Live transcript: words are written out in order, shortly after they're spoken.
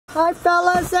Hi,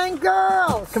 fellas and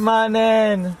girls. Come on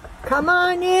in. Come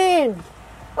on in.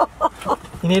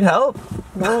 You need help?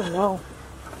 No.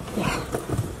 Yeah.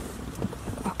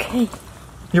 Okay.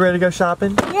 You ready to go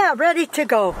shopping? Yeah, ready to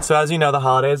go. So as you know, the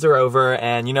holidays are over,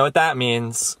 and you know what that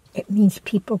means. It means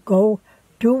people go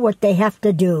do what they have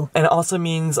to do. And it also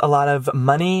means a lot of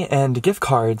money and gift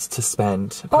cards to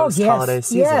spend post-holiday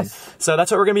season. Yes. So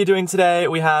that's what we're going to be doing today.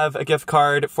 We have a gift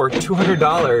card for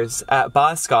 $200 at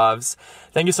Boscov's.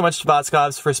 Thank you so much to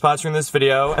Boscov's for sponsoring this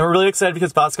video. And we're really excited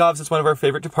because Boscov's is one of our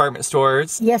favorite department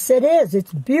stores. Yes, it is.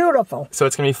 It's beautiful. So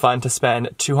it's going to be fun to spend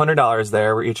 $200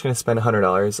 there. We're each going to spend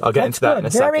 $100. I'll get into that in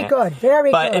a second. Very good. Very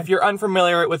good. But if you're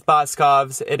unfamiliar with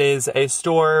Boscov's, it is a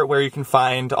store where you can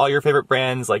find all your favorite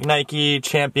brands like Nike,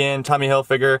 Champion, Tommy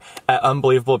Hilfiger at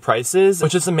unbelievable prices,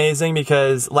 which is amazing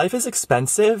because life is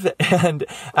expensive, and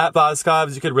at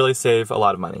Boscov's you could really save a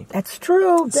lot of money. That's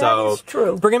true. That is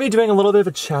true. We're going to be doing a little bit of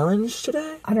a challenge today.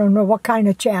 I don't know what kind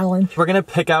of challenge. We're going to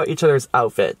pick out each other's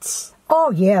outfits. Oh,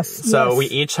 yes. So we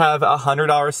each have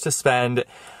 $100 to spend.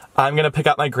 I'm going to pick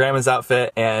out my grandma's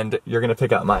outfit, and you're going to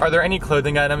pick out mine. Are there any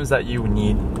clothing items that you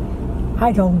need?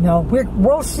 I don't know.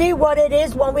 We'll see what it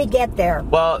is when we get there.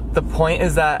 Well, the point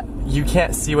is that you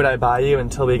can't see what I buy you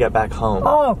until we get back home.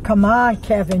 Oh, come on,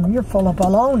 Kevin. You're full of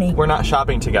baloney. We're not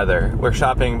shopping together. We're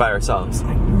shopping by ourselves.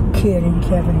 You're kidding,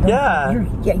 Kevin. Yeah.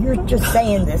 You're just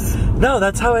saying this. No,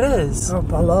 that's how it is. Oh,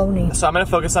 baloney. So I'm going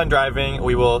to focus on driving.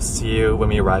 We will see you when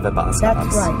we arrive at Boscov's.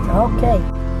 That's right. Okay.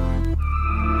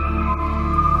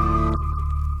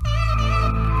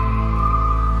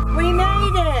 We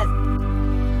made it.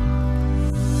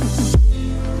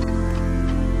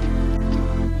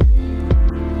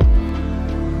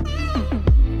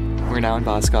 We're now in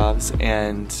Boscov's,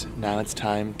 and now it's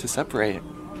time to separate.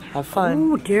 Have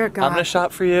fun. Oh, dear God. I'm gonna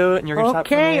shop for you, and you're gonna shop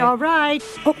for me. Okay, all right.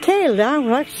 Okay, now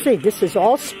let's see. This is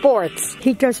all sports.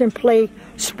 He doesn't play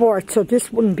sports, so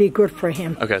this wouldn't be good for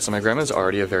him. Okay, so my grandma's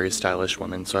already a very stylish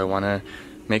woman, so I want to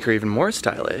make her even more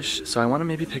stylish. So I want to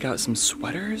maybe pick out some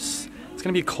sweaters. It's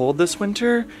gonna be cold this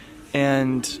winter,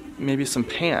 and maybe some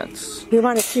pants. We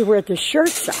want to see where the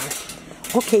shirts are.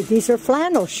 Okay, these are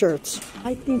flannel shirts.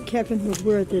 I think Kevin would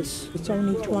wear this. It's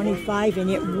only 25, and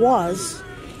it was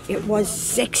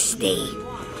 60.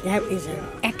 That is an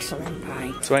excellent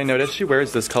buy. So I noticed she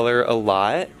wears this color a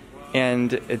lot,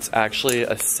 and it's actually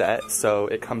a set, so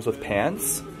it comes with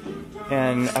pants.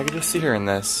 And I could just see her in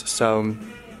this, so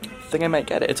I think I might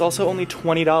get it. It's also only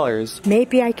 $20.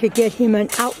 Maybe I could get him an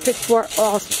outfit for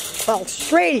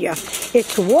Australia.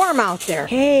 It's warm out there.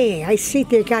 Hey, I see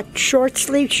they got short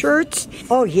sleeve shirts.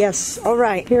 Oh yes, all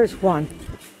right, here's one.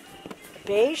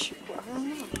 Beige?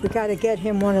 We gotta get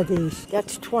him one of these.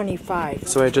 That's 25.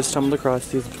 So I just stumbled across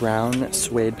these brown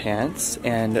suede pants,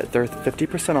 and they're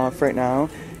 50% off right now.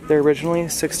 They're originally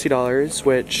 $60,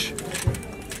 which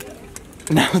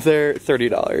now they're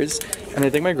 $30. And I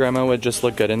think my grandma would just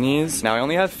look good in these. Now I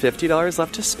only have $50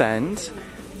 left to spend.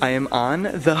 I am on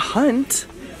the hunt.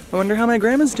 I wonder how my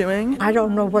grandma's doing. I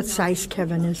don't know what size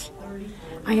Kevin is.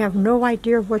 I have no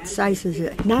idea what size is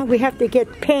it. Now we have to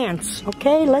get pants.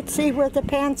 Okay, let's see where the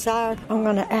pants are. I'm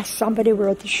gonna ask somebody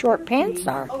where the short pants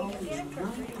are.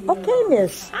 Okay,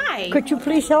 miss. Hi. Could you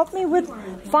please help me with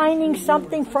finding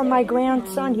something for my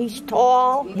grandson? He's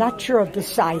tall. Not sure of the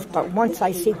size, but once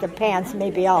I see the pants,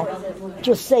 maybe I'll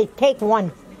just say, take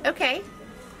one. Okay.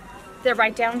 They're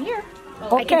right down here.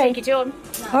 Okay. I can take you to them.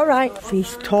 All right.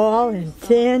 He's tall and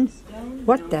thin.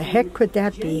 What the heck could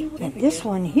that be? And this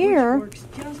one here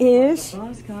is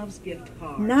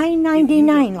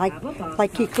 $9.99.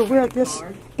 Like you could wear this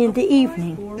in the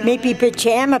evening. Maybe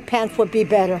pajama pants would be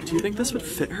better. Do you think this would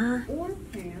fit her?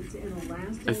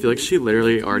 I feel like she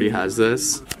literally already has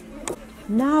this.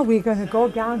 Now we're going to go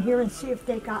down here and see if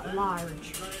they got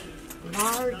large.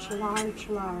 Large.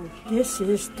 This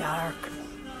is dark.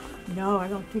 No, I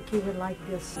don't think he would like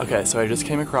this. Okay, so I just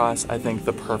came across, I think,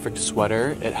 the perfect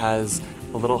sweater. It has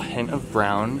a little hint of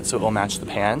brown, so it will match the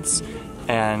pants.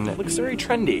 And it looks very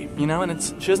trendy, you know, and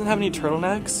she doesn't have any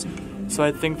turtlenecks, so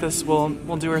I think this will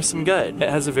do her some good. It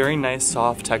has a very nice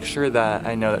soft texture that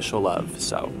I know that she'll love,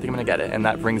 so I think I'm gonna get it. And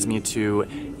that brings me to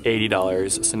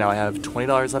 $80, so now I have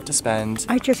 $20 left to spend.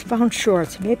 I just found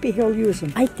shorts. Maybe he'll use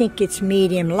them. I think it's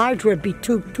medium. Large would be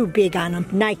too big on him.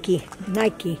 Nike.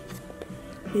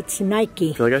 It's Nike.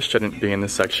 I feel like I shouldn't be in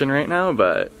this section right now,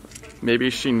 but maybe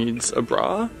she needs a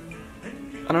bra.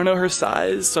 I don't know her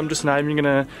size, so I'm just not even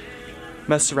gonna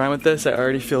mess around with this. I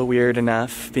already feel weird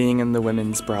enough being in the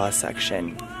women's bra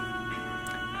section.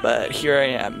 But here I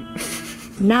am.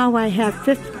 Now I have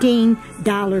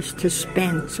 $15 to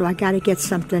spend, so I gotta get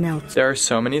something else. There are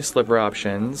so many slipper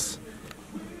options.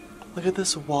 Look at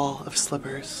this wall of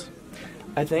slippers.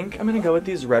 I think I'm gonna go with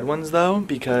these red ones though,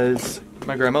 because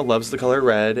my grandma loves the color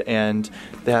red, and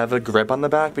they have a grip on the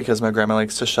back because my grandma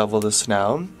likes to shovel the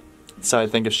snow. So I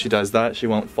think if she does that, she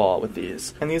won't fall with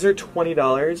these. And these are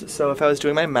 $20, so if I was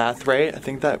doing my math right, I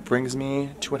think that brings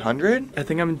me to 100. I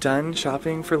think I'm done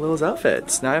shopping for Lil's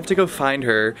outfits. Now I have to go find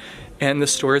her, and the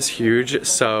store is huge,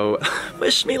 so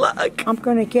wish me luck. I'm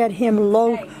gonna get him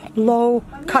low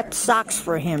cut socks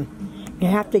for him. You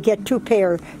have to get 2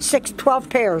 pairs, 12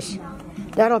 pairs.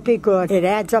 That'll be good. It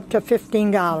adds up to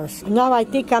 $15. Now I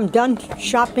think I'm done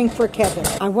shopping for Kevin.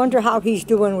 I wonder how he's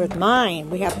doing with mine.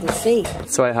 We have to see.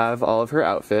 So I have all of her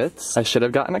outfits. I should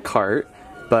have gotten a cart,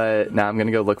 but now I'm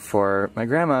gonna go look for my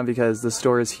grandma because the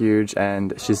store is huge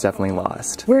and she's definitely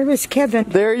lost. Where is Kevin?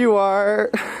 There you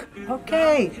are.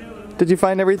 Okay. Did you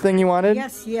find everything you wanted?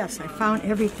 Yes, I found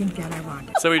everything that I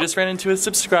wanted. So we just ran into a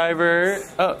subscriber.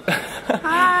 Oh.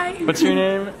 Hi. What's your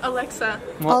name? Alexa.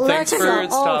 Well, Alexa. thanks for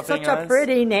stopping such us. a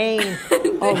pretty name.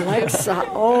 Alexa.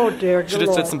 Oh, dear She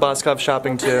just did some Boscov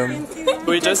shopping too.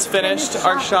 We just finished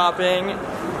our shopping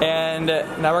and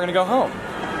now we're gonna go home.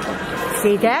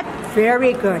 See that?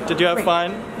 Very good. Did you have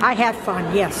fun? I had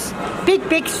fun, yes.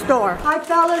 Big store. Hi,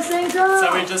 fellas and girls.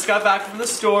 So we just got back from the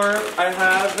store. I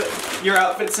have your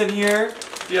outfits in here.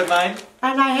 Do you have mine?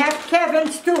 And I have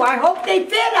Kevin's too. I hope they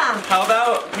fit on. How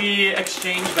about we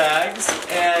exchange bags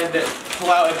and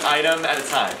pull out an item at a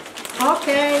time?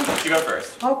 Okay. You go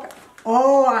first. Okay.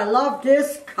 Oh, I love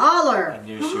this color. I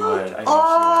knew she would.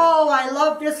 I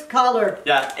love this color.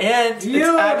 Yeah, and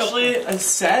Beautiful. it's actually a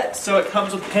set, so it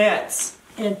comes with pants.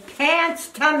 And pants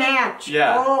to match.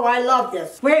 Yeah. Oh, I love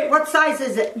this. Wait, what size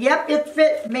is it? Yep, it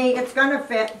fit me. It's gonna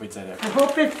fit. We did it. I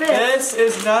hope it fits. This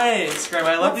is nice, Grandma.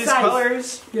 I love What these size?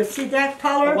 colors. You see that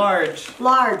color? Large.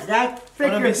 Large. That Wanna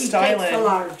figure be he takes styling. the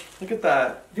large. Look at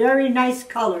that. Very nice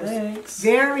colors. Thanks.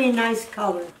 Very nice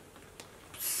color.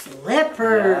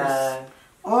 Slippers. Yeah.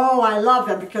 Oh, I love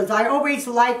them because I always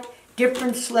like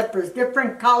different slippers,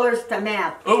 different colors to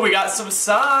match. Oh, we got some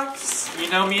socks. You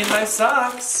know me and my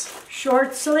socks.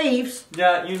 Short sleeves.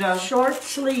 Yeah, you know. Short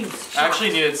sleeves. I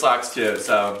actually needed socks too,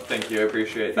 so thank you. I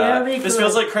appreciate that. Very This good.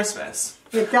 feels like Christmas.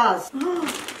 It does.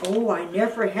 Oh, I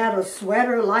never had a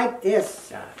sweater like this.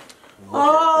 Yeah.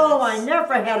 Oh, I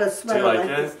never had a sweater like like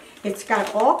it? this. It's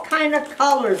got all kind of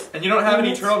colors. And you don't have And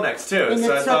any it's- turtlenecks too, And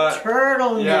so I it's thought. a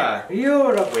turtleneck. Yeah.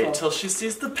 Beautiful. Wait till she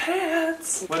sees the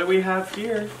pants. What do we have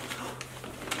here?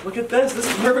 Look at this. This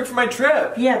is perfect for my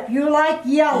trip. Yep, you like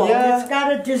yellow. Yeah. It's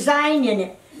got a design in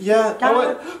it. Yeah. Got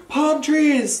Oh, palm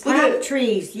trees. Look Palm at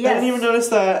trees, I yes. didn't even notice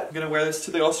that. I'm gonna wear this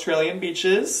to the Australian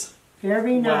beaches.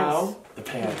 Very nice. Wow. The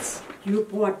pants. You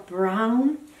bought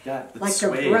brown, Yeah, the like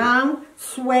suede. a brown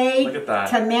suede Look at that.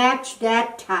 to match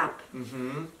that top.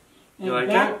 Mm-hmm. And You like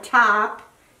that it? top,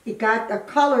 it got the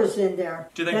colors in there.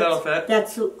 Do you think that'll fit?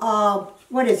 That's,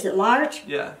 what is it, large?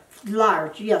 Yeah.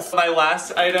 Large, yes. My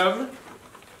last item,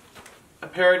 a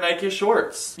pair of Nike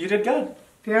shorts. You did good.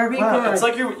 Very Wow, good. it's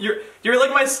like you're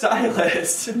like my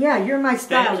stylist. Yeah, you're my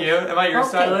stylist. Thank you. Am I your Okay.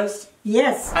 stylist?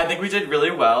 Yes. I think we did really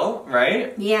well,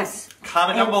 right? Yes.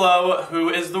 Comment down below who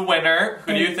is the winner.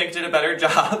 Who do you think did a better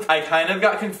job? I kind of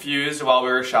got confused while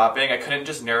we were shopping. I couldn't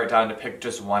just narrow it down to pick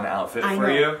just one outfit I for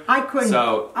know. you. I couldn't.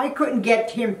 So I couldn't get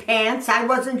him pants. I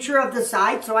wasn't sure of the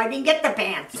size, so I didn't get the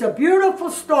pants. It's a beautiful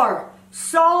store.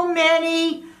 So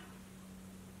many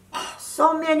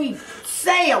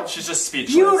sales. she's just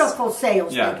speechless. Beautiful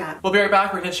sales they Yeah. got. We'll be right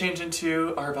back. We're gonna change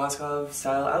into our Boscov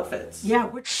style outfits. Yeah.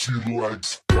 She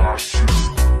likes fashion.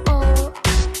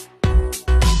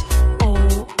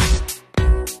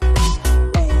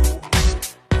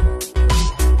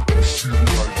 She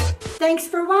likes Thanks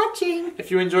for watching.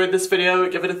 If you enjoyed this video,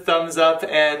 give it a thumbs up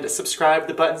and subscribe.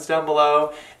 The button's down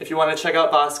below. If you want to check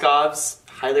out Boscov's,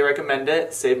 highly recommend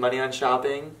it. Save money on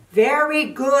shopping. Very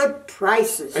good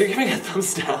prices. Are you giving a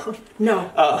thumbs down?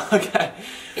 No. Oh, okay.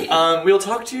 We'll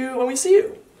talk to you when we see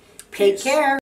you. Take care.